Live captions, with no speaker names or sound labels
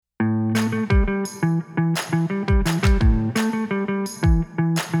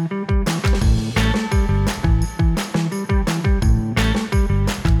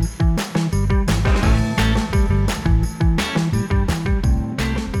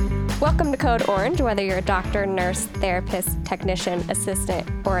Welcome to Code Orange. Whether you're a doctor, nurse, therapist, technician, assistant,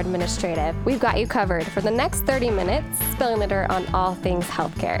 or administrative, we've got you covered for the next 30 minutes, spilling the dirt on all things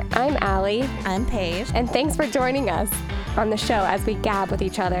healthcare. I'm Allie. I'm Paige. And thanks for joining us on the show as we gab with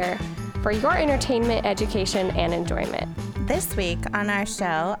each other for your entertainment, education, and enjoyment. This week on our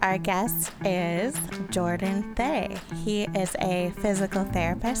show, our guest is Jordan Thay. He is a physical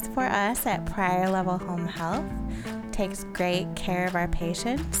therapist for us at Prior Level Home Health, takes great care of our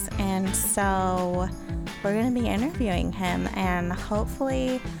patients, and so we're going to be interviewing him and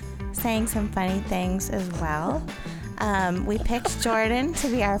hopefully saying some funny things as well. We picked Jordan to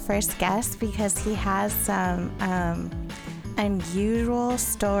be our first guest because he has some unusual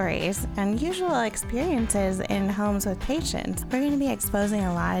stories, unusual experiences in homes with patients. We're going to be exposing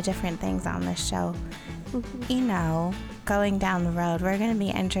a lot of different things on this show. You know, going down the road, we're going to be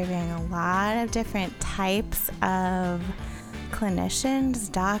interviewing a lot of different types of clinicians,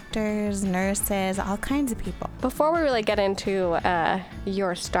 doctors, nurses, all kinds of people. Before we really get into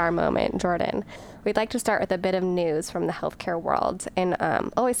your star moment, Jordan, we'd like to start with a bit of news from the healthcare world, and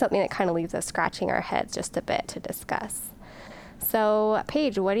always something that kind of leaves us scratching our heads just a bit to discuss. So,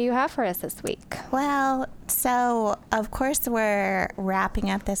 Paige, what do you have for us this week? Well, so of course we're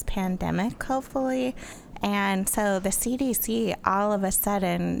wrapping up this pandemic, hopefully. And so the CDC all of a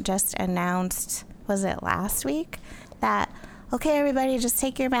sudden just announced, was it last week, that, okay, everybody, just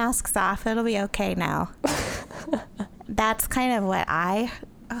take your masks off. It'll be okay now. That's kind of what I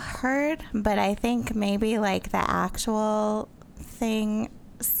heard, but I think maybe like the actual thing,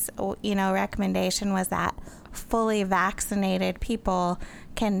 you know, recommendation was that fully vaccinated people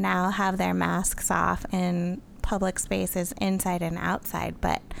can now have their masks off in public spaces inside and outside.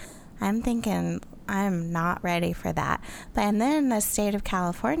 But I'm thinking I'm not ready for that. And then the state of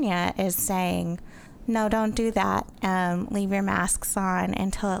California is saying, no, don't do that. Leave your masks on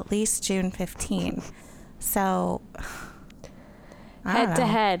until at least June 15. So head to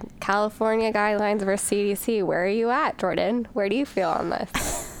head, California guidelines versus CDC. Where are you at, Jordan? Where do you feel on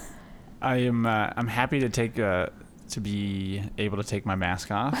this? I'm happy to be able to take my mask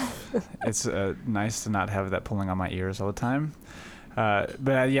off. It's nice to not have that pulling on my ears all the time.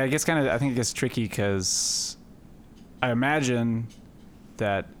 But yeah, I think it gets tricky because I imagine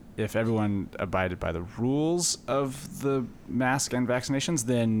that if everyone abided by the rules of the mask and vaccinations,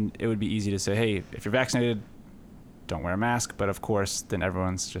 then it would be easy to say, hey, if you're vaccinated, don't wear a mask. But of course, then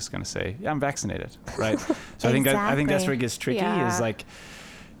everyone's just going to say, yeah, I'm vaccinated, right? So Exactly. I think that's where it gets tricky. Yeah. Is like,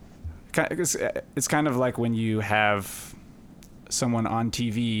 it's kind of like when you have someone on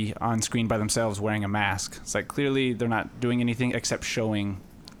TV on screen by themselves wearing a mask. It's like clearly they're not doing anything except showing.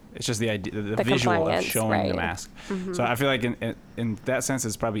 It's just the idea, the visual of showing right. the mask. Mm-hmm. So I feel like in that sense,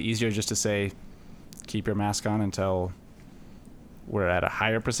 it's probably easier just to say, keep your mask on until we're at a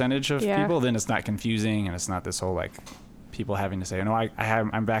higher percentage of people. Then it's not confusing, and it's not this whole like people having to say, no,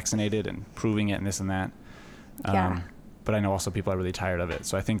 I'm vaccinated and proving it and this and that. But I know also people are really tired of it.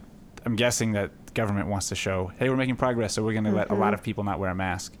 So I'm guessing that government wants to show, hey, we're making progress, so we're going to let a lot of people not wear a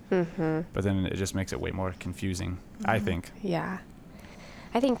mask. Mm-hmm. But then it just makes it way more confusing, I think. Yeah.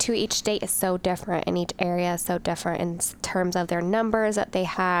 I think, too, each state is so different, and each area is so different in terms of their numbers that they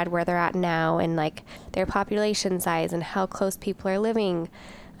had, where they're at now, and, like, their population size and how close people are living.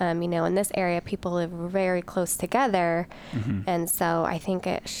 You know, in this area, people live very close together. Mm-hmm. And so I think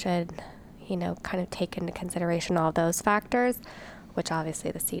it should, you know, kind of take into consideration all those factors, which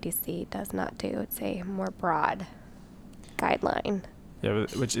obviously the CDC does not do. It's a more broad guideline. Yeah,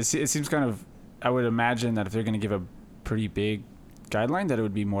 which it seems kind of, I would imagine that if they're going to give a pretty big guideline, that it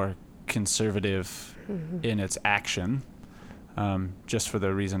would be more conservative in its action, just for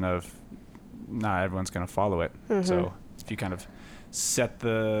the reason of not everyone's going to follow it. Mm-hmm. So if you kind of set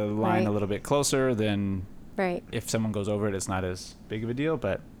the line a little bit closer, then if someone goes over it, it's not as big of a deal.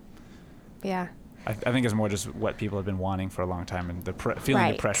 But yeah. I think it's more just what people have been wanting for a long time, and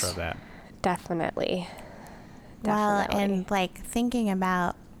feeling the pressure of that. Definitely. Well, and like thinking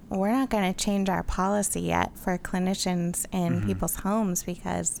about, we're not going to change our policy yet for clinicians in people's homes,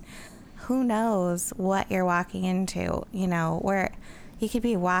 because who knows what you're walking into. You know, you could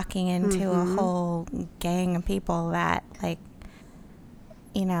be walking into a whole gang of people that, like,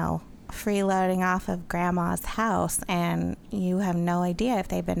 you know, freeloading off of grandma's house, and you have no idea if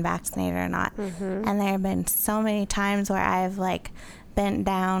they've been vaccinated or not. And there have been so many times where I've like bent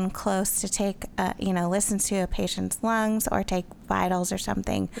down close to take listen to a patient's lungs or take vitals or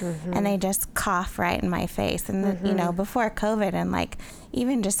something, and they just cough right in my face. And you know, before COVID, and like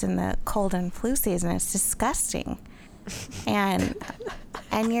even just in the cold and flu season, it's disgusting. and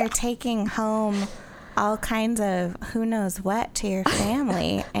you're taking home all kinds of who knows what to your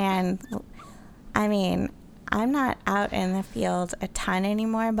family. And I mean, I'm not out in the field a ton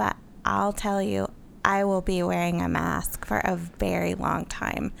anymore, but I'll tell you, I will be wearing a mask for a very long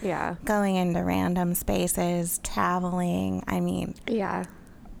time. Yeah. Going into random spaces, traveling. I mean, Yeah.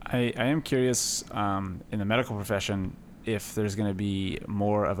 I am curious in the medical profession if there's going to be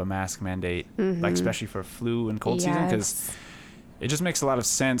more of a mask mandate, like especially for flu and cold season, because it just makes a lot of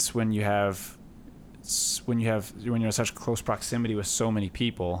sense when you're in such close proximity with so many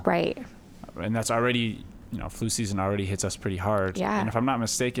people. Right. And that's already, flu season already hits us pretty hard. Yeah. And if I'm not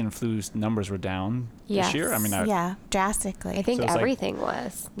mistaken, flu's numbers were down this year. I mean, yeah, drastically. I think So it's like- everything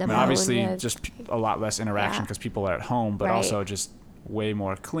was. obviously Pneumonia. just a lot less interaction because people are at home, but Right. also just way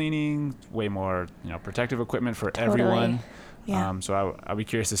more cleaning, way more, protective equipment for Totally. everyone. Yeah. So I'll be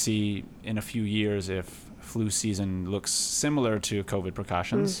curious to see in a few years if flu season looks similar to COVID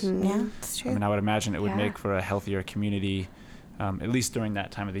precautions. Yeah, it's true. I mean, I would imagine it would Yeah. make for a healthier community, at least during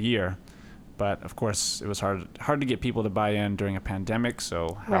that time of the year. But of course, it was hard to get people to buy in during a pandemic.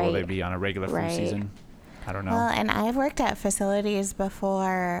 So how will they Right. be on a regular flu Right. season? I don't know. Well, and I've worked at facilities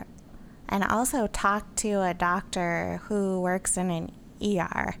before and also talked to a doctor who works in an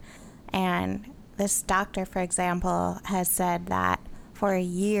ER. And this doctor, for example, has said that for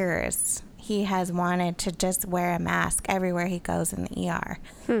years he has wanted to just wear a mask everywhere he goes in the ER.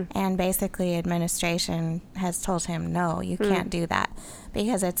 And basically administration has told him, no, you can't do that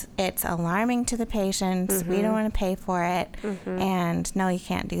because it's alarming to the patients. We don't want to pay for it. And no, you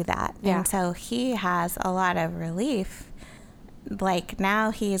can't do that. Yeah. And so he has a lot of relief. Like now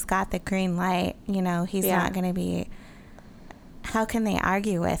he's got the green light, he's Yeah. not going to be. How can they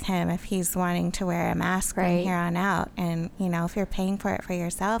argue with him if he's wanting to wear a mask from Right. here on out? And, if you're paying for it for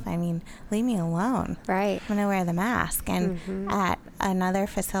yourself, I mean, leave me alone. Right. I'm going to wear the mask. And at another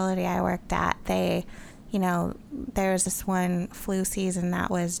facility I worked at, there was this one flu season that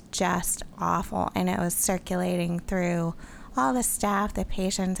was just awful. And it was circulating through all the staff, the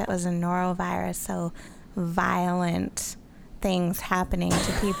patients. It was a norovirus, so violent things happening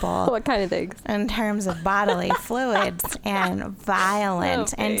to people What kind of things? in terms of bodily fluids and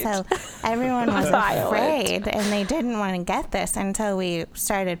violent. Oh, And so everyone was Violent. afraid and they didn't want to get this until we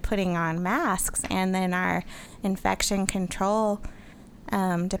started putting on masks. And then our infection control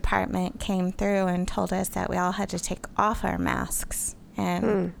department came through and told us that we all had to take off our masks.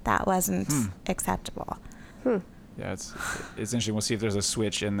 And that wasn't acceptable. Yeah, it's interesting. We'll see if there's a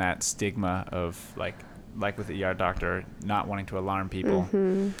switch in that stigma of like with the ER doctor not wanting to alarm people.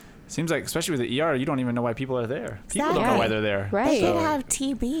 Seems like, especially with the ER, you don't even know why people are there. People don't know Exactly. why they're there. Right. They So could have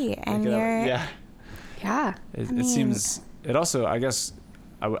TB and they could have- you're... yeah. Yeah. It seems. It also, I guess,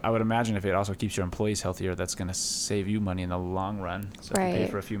 I would imagine if it also keeps your employees healthier, that's going to save you money in the long run. So if you pay Right.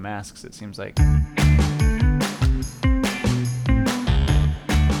 for a few masks, it seems like.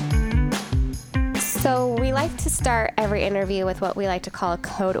 So we like to start every interview with what we like to call a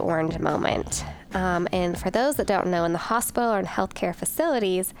code orange moment. And for those that don't know, in the hospital or in healthcare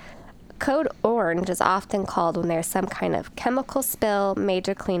facilities, code orange is often called when there's some kind of chemical spill,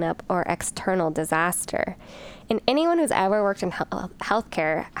 major cleanup, or external disaster. And anyone who's ever worked in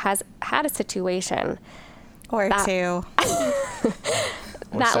healthcare has had a situation Or That- two.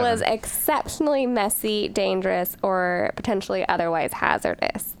 that was seven. exceptionally messy, dangerous, or potentially otherwise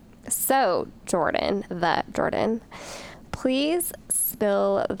hazardous. So, Jordan, please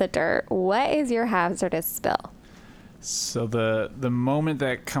spill the dirt. What is your hazardous spill? So the moment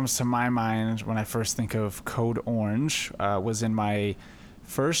that comes to my mind when I first think of Code Orange was in my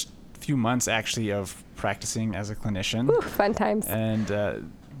first few months actually of practicing as a clinician. Ooh, fun times. And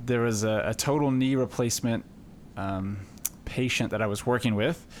there was a total knee replacement patient that I was working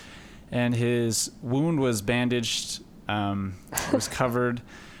with, and his wound was bandaged, was covered,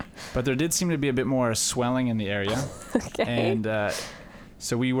 but there did seem to be a bit more swelling in the area. Okay. And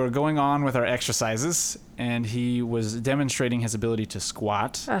so we were going on with our exercises, and he was demonstrating his ability to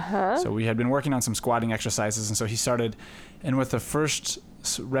squat. So we had been working on some squatting exercises, and so he started, and with the first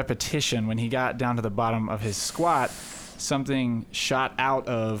repetition, when he got down to the bottom of his squat, something shot out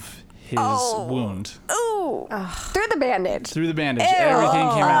of his wound. Ooh, through the bandage. Through the bandage. Everything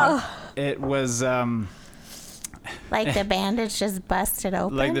came out. It was Like the bandage just busted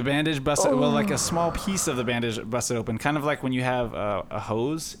open. like the bandage busted, well, like a small piece of the bandage busted open, kind of like when you have a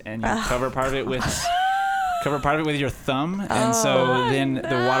hose and you cover part of it with your thumb, and so then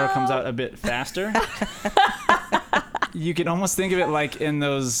the water comes out a bit faster. You can almost think of it like in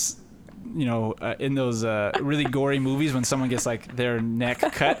those really gory movies when someone gets like their neck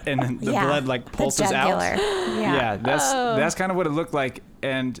cut and then the blood like The pulses out. jugular. Yeah, that's kind of what it looked like,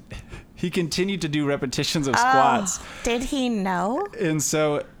 and he continued to do repetitions of squats. Did he know? And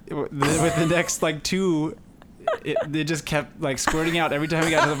so with the next like two, it just kept like squirting out every time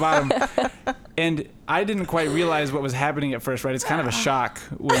we got to the bottom. And I didn't quite realize what was happening at first, right? It's kind of a shock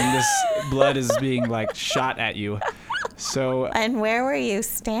when this blood is being like shot at you. So. And where were you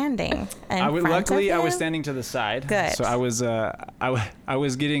standing? Luckily, I was standing to the side. Good. So I was, I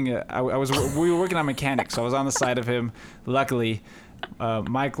was getting, we were working on mechanics, so I was on the side of him. Luckily,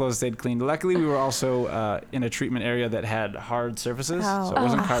 my clothes stayed clean. Luckily, we were also in a treatment area that had hard surfaces, so it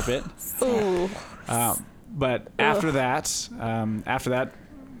wasn't carpet. Ooh. But after that,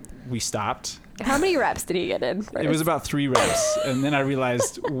 we stopped. How many reps did he get in? It was about 3 reps, and then I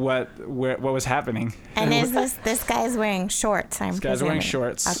realized what was happening. And is this guy's wearing shorts? This guy's wearing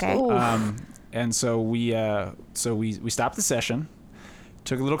shorts. Okay. And so we stopped the session,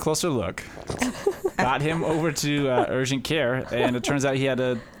 took a little closer look, got him over to urgent care, and it turns out he had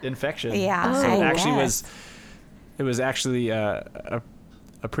an infection. Yeah. So it was actually a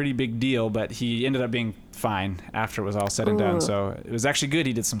pretty big deal, but he ended up being fine after it was all said and done. So it was actually good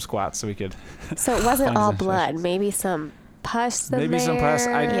he did some squats so we could. So it wasn't all blood. Maybe some pus in Maybe there. some pus.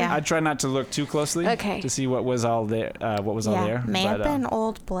 I try not to look too closely to see what was all there. All there. May have been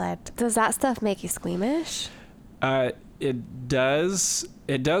old blood. Does that stuff make you squeamish? It does.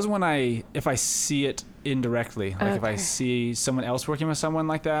 It does if I see it indirectly, like if I see someone else working with someone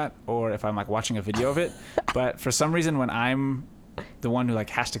like that, or if I'm like watching a video of it. But for some reason, when I'm the one who like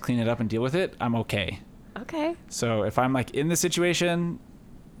has to clean it up and deal with it, I'm okay. Okay. So if I'm like in the situation,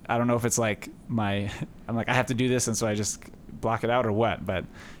 I don't know if it's like I'm like I have to do this, and so I just block it out or what. But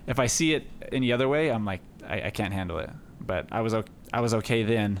if I see it any other way, I'm like I can't handle it. But I was okay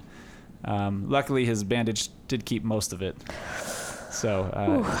then. Luckily, his bandage did keep most of it, so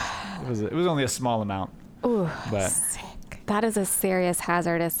it was only a small amount. Ooh, but sick. That is a serious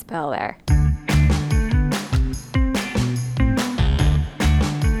hazardous spill there.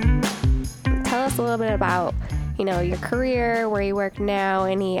 Tell us a little bit about, your career, where you work now,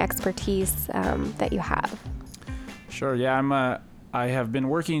 any expertise that you have. Sure. Yeah, I have been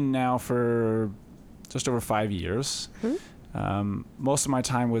working now for just over 5 years. Mm-hmm. Most of my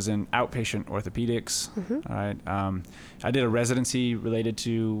time was in outpatient orthopedics. Mm-hmm. All right. I did a residency related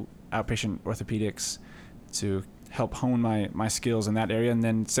to outpatient orthopedics to help hone my skills in that area. And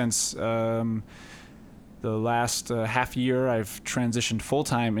then since the last half year, I've transitioned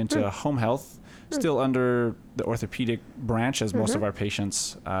full-time into home health, still under the orthopedic branch, as most of our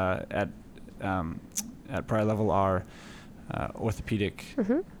patients at Prior Level are orthopedic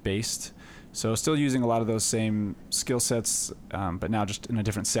based. So still using a lot of those same skill sets, but now just in a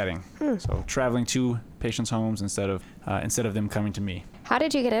different setting. So traveling to patients' homes instead of them coming to me. How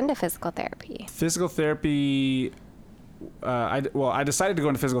did you get into physical therapy? Physical therapy, I decided to go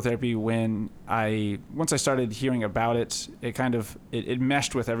into physical therapy once I started hearing about it. It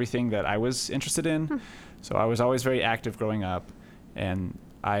meshed with everything that I was interested in. So I was always very active growing up, and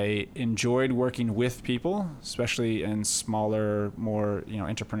I enjoyed working with people, especially in smaller, more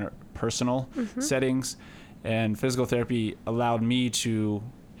interpersonal settings. And physical therapy allowed me to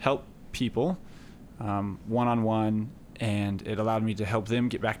help people one-on-one, and it allowed me to help them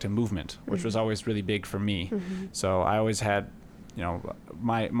get back to movement, which was always really big for me. So I always had,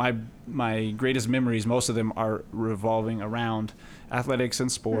 my greatest memories, most of them are revolving around athletics and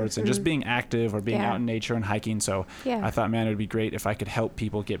sports and just being active or being out in nature and hiking. So I thought, man, it would be great if I could help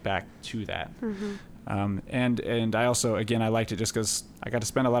people get back to that. And I also, again, I liked it just because I got to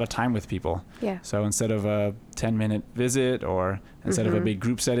spend a lot of time with people. Yeah. So instead of a 10-minute visit or instead of a big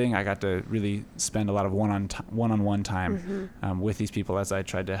group setting, I got to really spend a lot of one-on-one time with these people as I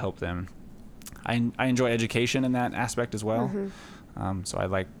tried to help them. I enjoy education in that aspect as well. So I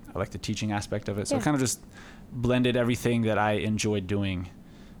like the teaching aspect of it. So it kind of just blended everything that I enjoyed doing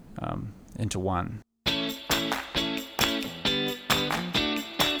into one.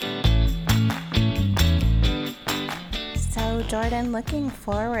 So Jordan, looking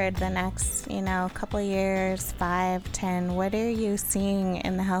forward the next, couple of years, 5, 10, what are you seeing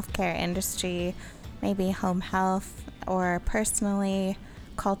in the healthcare industry, maybe home health or personally,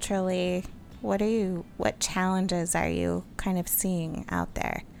 culturally? What challenges are you kind of seeing out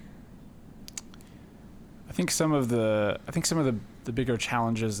there? I think some of the bigger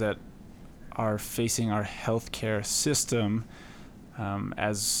challenges that are facing our healthcare system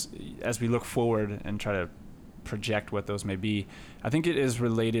as we look forward and try to project what those may be, I think it is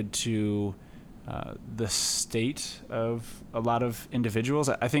related to the state of a lot of individuals.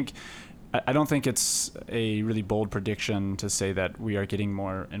 I don't think it's a really bold prediction to say that we are getting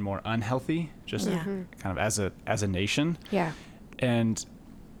more and more unhealthy, just kind of as a nation. Yeah. And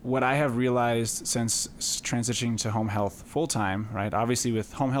what I have realized since transitioning to home health full time, right? Obviously,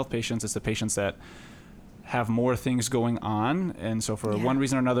 with home health patients, it's the patients that have more things going on, and so for one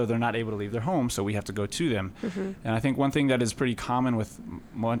reason or another, they're not able to leave their home, so we have to go to them. And I think one thing that is pretty common with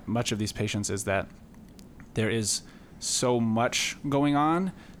much of these patients is that there is so much going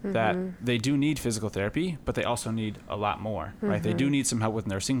on that they do need physical therapy, but they also need a lot more, right? They do need some help with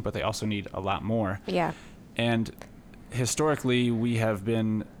nursing, but they also need a lot more. Yeah. And historically, we have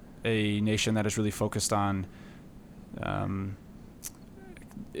been a nation that is really focused on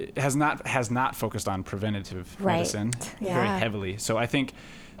has not focused on preventative medicine very heavily. So I think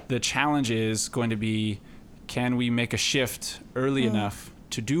the challenge is going to be, can we make a shift early enough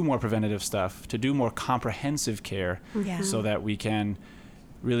to do more preventative stuff, to do more comprehensive care, so that we can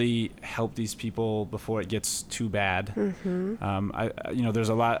really help these people before it gets too bad.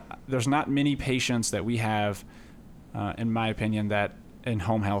 There's not many patients that we have, in my opinion, that in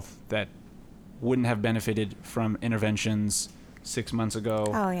home health that wouldn't have benefited from interventions 6 months ago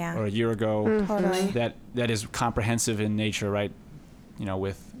or a year ago. Totally. That is comprehensive in nature, right?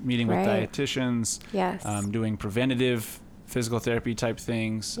 With meeting with dietitians, doing preventative physical therapy type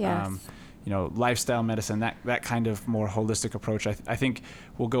things, lifestyle medicine, that kind of more holistic approach, I think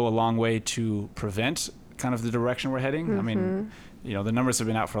will go a long way to prevent kind of the direction we're heading. I mean, the numbers have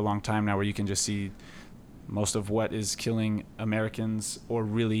been out for a long time now where you can just see most of what is killing Americans or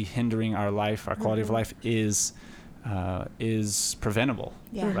really hindering our life, our quality of life is preventable,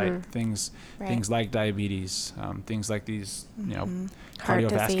 right? Things like diabetes, things like these,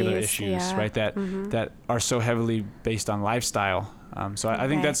 cardiovascular issues, right? That are so heavily based on lifestyle. So I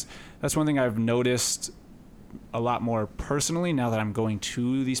think that's one thing I've noticed a lot more personally now that I'm going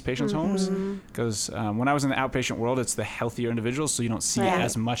to these patients' homes, because when I was in the outpatient world, it's the healthier individuals, so you don't see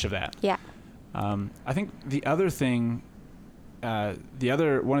as much of that. Yeah. I think the other thing, one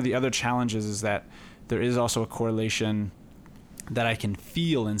of the other challenges is that there is also a correlation that I can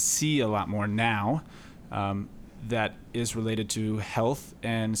feel and see a lot more now, that is related to health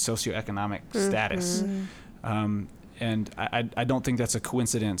and socioeconomic status. And I don't think that's a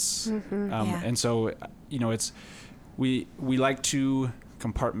coincidence. And so, we like to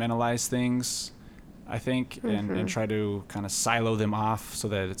compartmentalize things, I think, and try to kind of silo them off so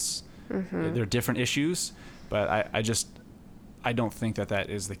that it's, they're different issues. But I don't think that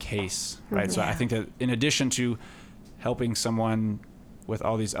is the case, right? So I think that in addition to helping someone with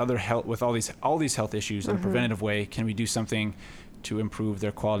all these other health, with all these health issues in a preventative way, can we do something to improve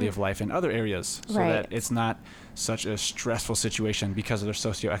their quality of life in other areas so that it's not such a stressful situation because of their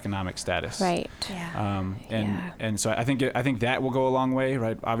socioeconomic status. Right. And so I think that will go a long way,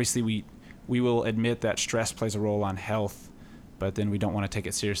 right? Obviously we will admit that stress plays a role on health, but then we don't want to take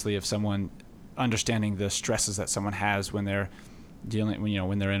it seriously if someone understanding the stresses that someone has when they're dealing,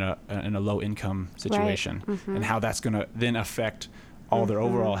 when they're in a low income situation, and how that's going to then affect all their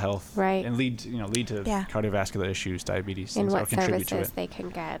overall health, and lead to cardiovascular issues, diabetes, and things what that contribute to services it. they can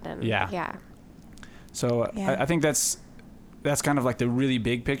get. And So I think that's kind of like the really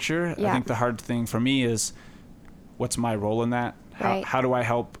big picture. I think the hard thing for me is, what's my role in that? How do I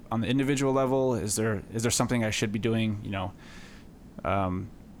help on the individual level? Is there something I should be doing, on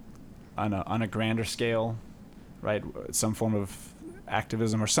a grander scale, right? Some form of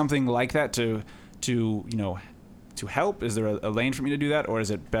activism or something like that to help? Is there a lane for me to do that, or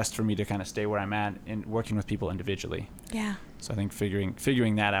is it best for me to kind of stay where I'm at and working with people individually? Yeah. So I think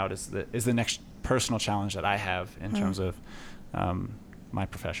figuring that out is the next personal challenge that I have in terms of my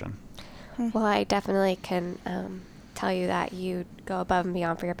profession. Well, I definitely can tell you that you go above and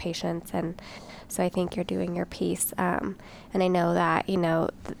beyond for your patients, and so I think you're doing your piece. And I know that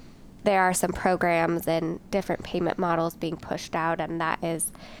there are some programs and different payment models being pushed out, and that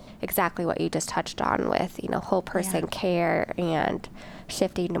is exactly what you just touched on with, whole person care and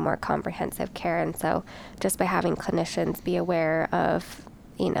shifting to more comprehensive care. And so just by having clinicians be aware of,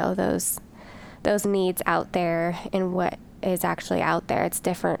 those needs out there and what is actually out there, it's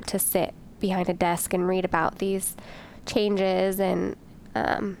different to sit behind a desk and read about these changes and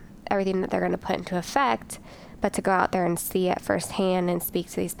everything that they're going to put into effect, but to go out there and see it firsthand and speak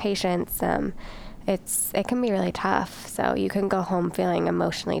to these patients, it can be really tough. So you can go home feeling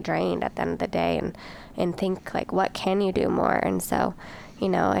emotionally drained at the end of the day and think, like, what can you do more? And so,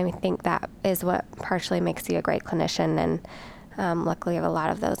 I think that is what partially makes you a great clinician. And luckily we have a lot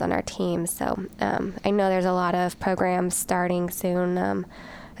of those on our team. So I know there's a lot of programs starting soon,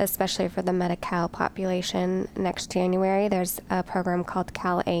 especially for the Medi-Cal population next January. There's a program called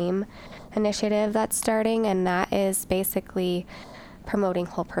Cal AIM initiative that's starting, and that is basically promoting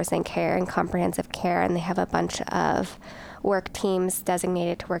whole person care and comprehensive care, and they have a bunch of work teams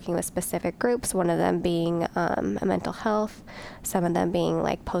designated to working with specific groups, one of them being a mental health, some of them being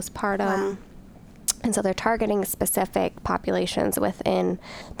like postpartum. Wow. And so they're targeting specific populations within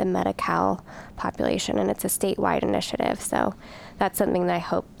the Medi-Cal population, and it's a statewide initiative. So that's something that I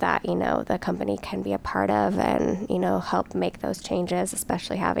hope that, the company can be a part of and, help make those changes,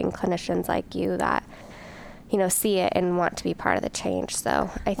 especially having clinicians like you that, see it and want to be part of the change. So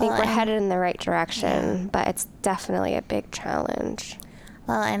I think we're headed in the right direction, but it's definitely a big challenge.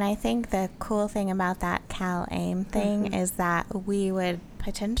 Well, and I think the cool thing about that CalAIM thing is that we would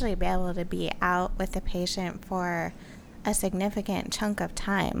potentially be able to be out with the patient for a significant chunk of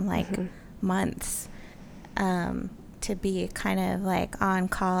time, like months, to be kind of like on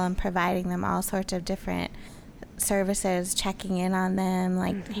call and providing them all sorts of different services, checking in on them,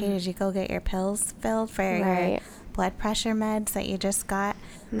 like, hey, did you go get your pills filled for your blood pressure meds that you just got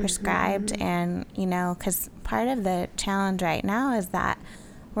prescribed? And, because part of the challenge right now is that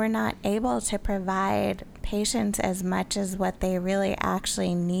we're not able to provide patients as much as what they really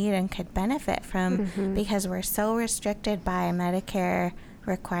actually need and could benefit from because we're so restricted by Medicare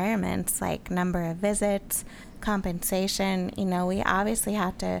requirements like number of visits, compensation. We obviously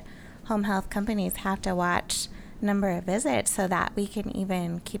have to, home health companies have to watch number of visits so that we can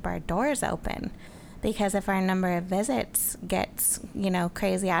even keep our doors open. Because if our number of visits gets,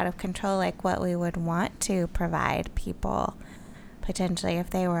 crazy out of control, like what we would want to provide people, potentially if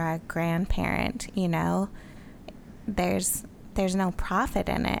they were a grandparent, there's no profit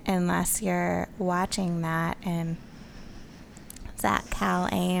in it unless you're watching that. And that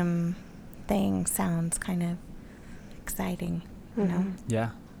CalAIM thing sounds kind of exciting,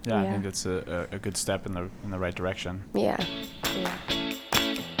 Yeah, I think it's a good step in the right direction. Yeah.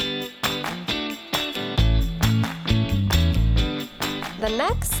 The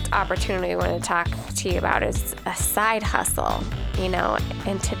next opportunity we want to talk to you about is a side hustle.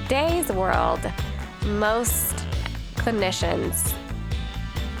 In today's world, most clinicians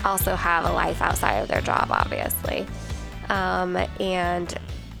also have a life outside of their job, obviously. And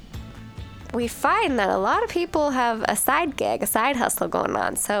we find that a lot of people have a side gig, a side hustle going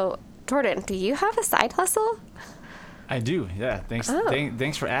on. So, Jordan, do you have a side hustle? I do, yeah. Thanks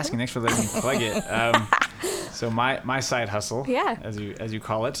for asking. Thanks for letting me plug it. So my side hustle, as you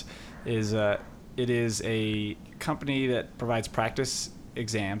call it, is it is a company that provides practice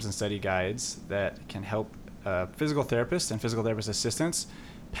exams and study guides that can help physical therapists and physical therapist assistants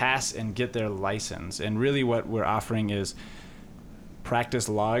pass and get their license. And really what we're offering is practice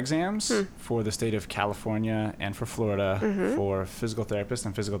law exams for the state of California and for Florida for physical therapists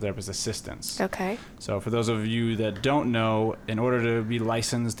and physical therapist assistants. Okay. So for those of you that don't know, in order to be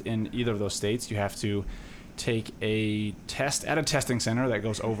licensed in either of those states, you have to take a test at a testing center that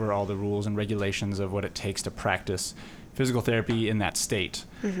goes over all the rules and regulations of what it takes to practice physical therapy in that state.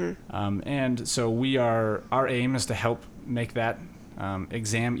 And so our aim is to help make that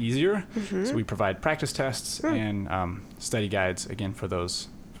exam easier. So we provide practice tests and study guides again for those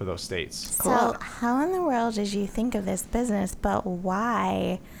states. So how in the world did you think of this business, but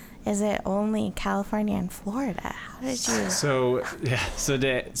why is it only California and Florida? How did you? So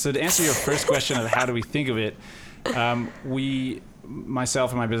to answer your first question of how do we think of it,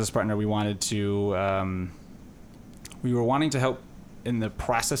 myself and my business partner, we were wanting to help in the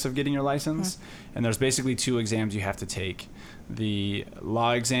process of getting your license. And there's basically two exams you have to take. The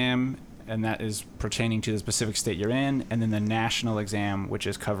law exam, and that is pertaining to the specific state you're in, and then the national exam, which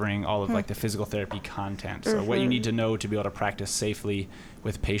is covering all of like the physical therapy content. So what you need to know to be able to practice safely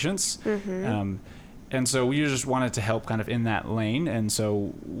with patients. And so we just wanted to help kind of in that lane. And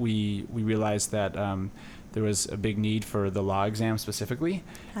so we realized that there was a big need for the law exam specifically.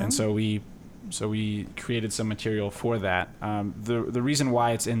 And so we created some material for that. The reason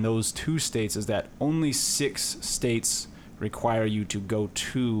why it's in those two states is that only 6 states require you to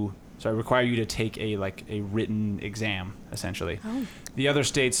take a written exam, essentially. The other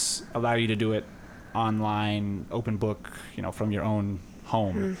states allow you to do it online, open book, from your own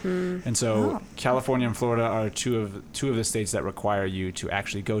home. And so California and Florida are two of the states that require you to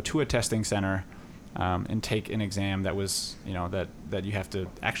actually go to a testing center and take an exam that was, that you have to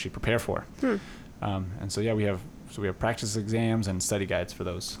actually prepare for. And so we have practice exams and study guides for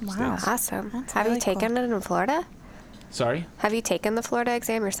those states. Awesome. That's Have really you taken it in Florida? Sorry? Have you taken the Florida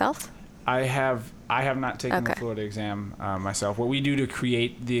exam yourself? I have not taken the Okay. Florida exam myself. What we do to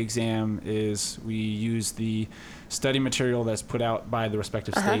create the exam is we use the study material that's put out by the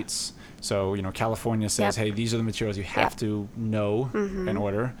respective states. So, California says, Yep. hey, these are the materials you have Yep. to know in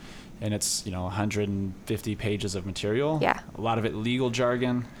order. And it's, 150 pages of material. Yeah. A lot of it legal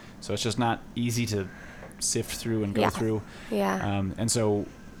jargon. So it's just not easy to sift through and go Yeah. through. Yeah. And so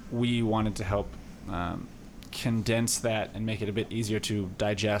we wanted to help condense that and make it a bit easier to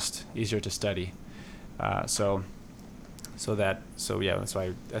digest, easier to study. That's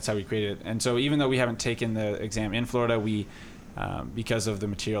how we created it. And so even though we haven't taken the exam in Florida, we because of the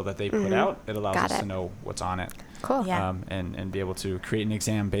material that they put out, it allows Got us it. to know what's on it. Cool. Yeah. And be able to create an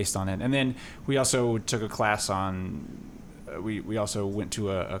exam based on it. And then we also took a class on we also went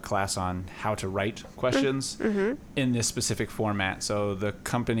to a class on how to write questions in this specific format. So the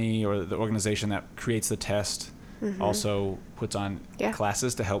company or the organization that creates the test also puts on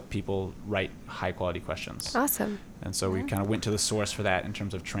classes to help people write high quality questions. Awesome. And so we kind of went to the source for that in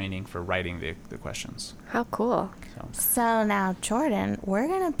terms of training for writing the questions. How cool. So now, Jordan, we're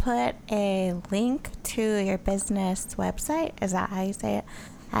going to put a link to your business website. Is that how you say it?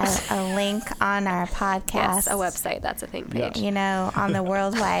 A link on our podcast. Yes, a website. That's a thing page. On the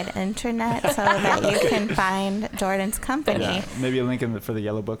worldwide internet so that you can find Jordan's company. Yeah, maybe a link for the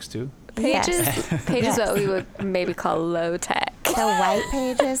yellow books too. Pages, Yes. pages what we would maybe call low tech. The white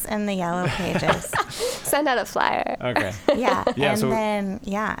pages and the yellow pages. Send out a flyer. Okay. Yeah. Yeah, and so- then,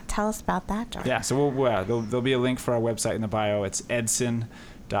 tell us about that, Jordan. Yeah, so there'll be a link for our website in the bio. It's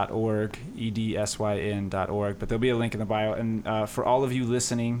edsyn.org, EDSYN.org. But there'll be a link in the bio. And for all of you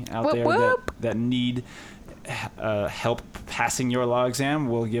listening out Whoop, there whoop. that need help passing your law exam,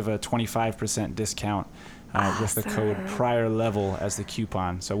 we'll give a 25% discount with the code prior level as the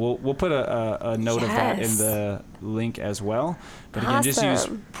coupon. So we'll put a note of that in Yes. the link as well. But again, just use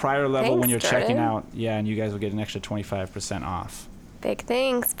Awesome. prior level when Thanks, you're checking Jordan. out. Yeah, and you guys will get an extra 25% off. Big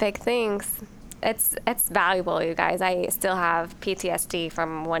things, big things. It's valuable, you guys. I still have PTSD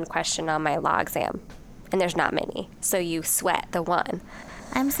from one question on my law exam, and there's not many. So you sweat the one.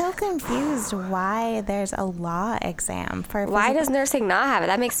 I'm so confused why there's a law exam for Why physical- does nursing not have it?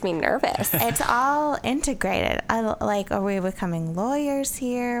 That makes me nervous. It's all integrated. Are we becoming lawyers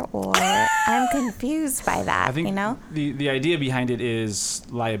here, or I'm confused by that? I think the idea behind it is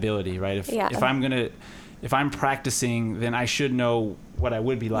liability, right? If I'm practicing, then I should know what I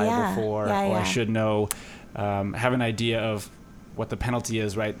would be liable for, or I should know, have an idea of what the penalty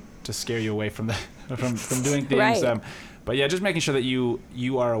is, right, to scare you away from from doing things. Right. But yeah, just making sure that you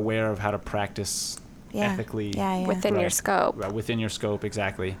are aware of how to practice ethically Within your scope. Right, within your scope,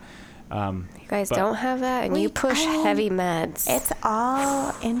 exactly. You guys don't have that, and you push heavy meds. It's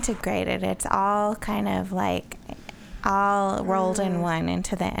all integrated. It's all kind of all rolled in one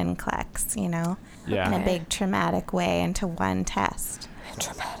into the NCLEX, Yeah. in a big traumatic way into one test.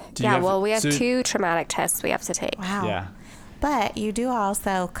 Traumatic. Do you Yeah, have- well, we have so- 2 traumatic tests we have to take. Wow. Yeah. But you do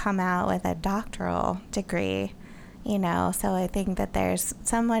also come out with a doctoral degree, so I think that there's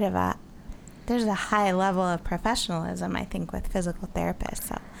somewhat of there's a high level of professionalism, I think, with physical therapists.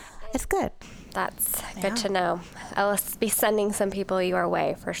 So it's good. That's good to know. I'll be sending some people your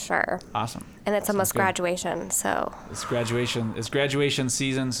way for sure. Awesome. And it's almost good. graduation, so It's graduation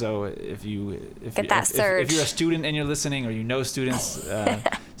season, so if Get that surge. if you're a student and you're listening, or you know students,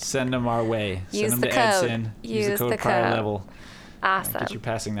 send them our way. Use Send the them to code. Edson. Use the code the prior code. level. awesome. Get you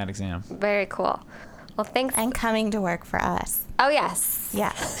passing that exam. Very cool. Well, thanks. And coming to work for us. Oh, yes.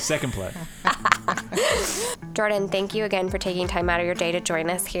 Yeah. Second play. Jordan, thank you again for taking time out of your day to join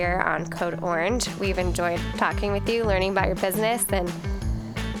us here on Code Orange. We've enjoyed talking with you, learning about your business, and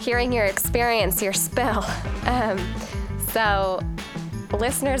hearing your experience, your spill. So,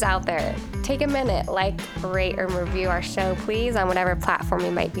 listeners out there, take a minute, rate, or review our show, please, on whatever platform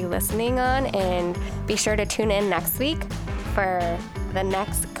you might be listening on, and be sure to tune in next week for the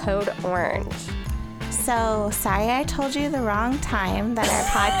next Code Orange. So sorry I told you the wrong time that our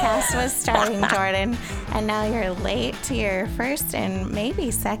podcast was starting, Jordan, and now you're late to your first and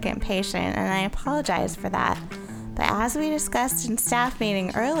maybe second patient, and I apologize for that. But as we discussed in staff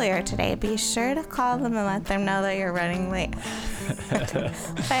meeting earlier today, be sure to call them and let them know that you're running late. But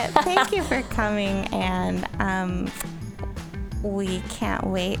thank you for coming, and we can't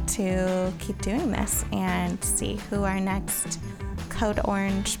wait to keep doing this and see who our next Code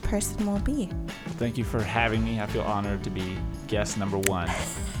Orange person will be. Thank you for having me. I feel honored to be guest number 1.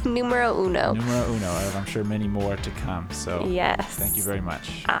 Numero uno. Numero uno. I'm sure many more to come. So Yes. thank you very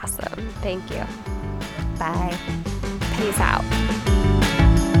much. Awesome. Thank you. Bye. Peace out.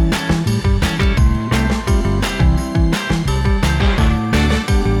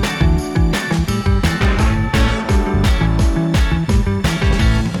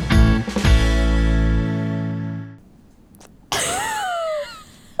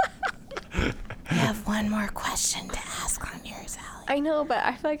 know, but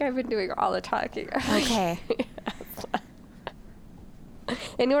I feel like I've been doing all the talking. Okay.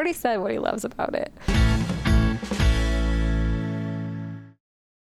 And he already said what he loves about it.